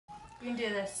You can do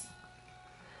this.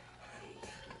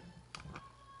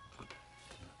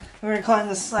 We're gonna climb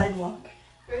the sidewalk.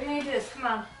 We're gonna do this. Come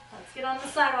on. Let's get on the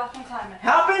sidewalk and climb it.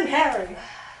 Hop in, Harry.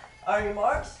 Are you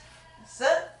marked?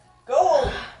 Set.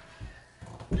 Go.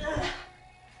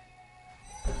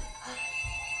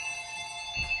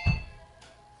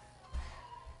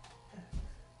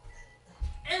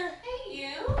 Hey,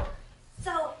 you.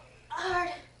 So hard.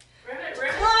 Ribbit.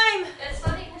 Climb. It's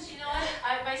funny because you know what?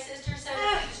 My sister said,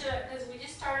 because we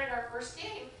just started our first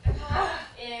game.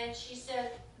 And she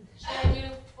said, should I do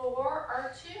 4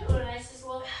 or 2? And I says,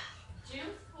 well, do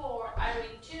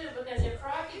 2 because if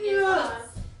Froggy gets on,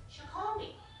 she'll call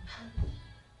me.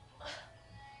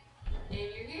 And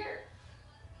you're here.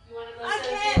 You want to go I set a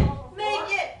can't table for 4? make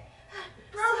it.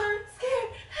 Brother, I'm scared.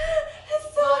 It's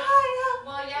so high up.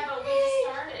 Well, yeah, but we just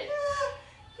started.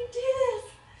 You do this.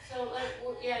 So,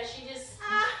 yeah, she just,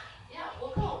 yeah,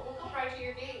 we'll go right to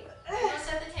your gate. We'll go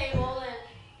set the table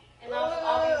and I'll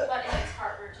be butt heads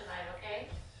partner tonight, okay?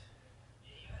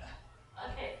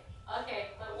 Okay,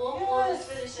 but we'll just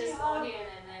finish this going in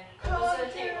and then we'll set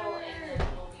a table and then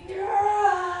we'll be there.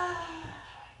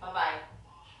 Bye-bye.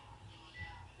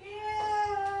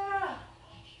 Yeah.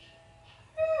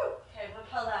 Okay,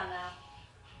 rappel down now.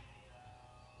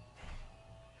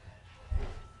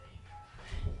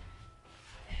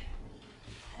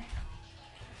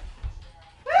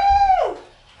 Woo!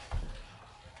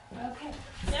 Okay,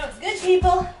 that was good,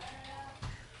 people.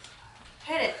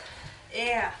 Hit it.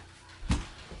 Yeah.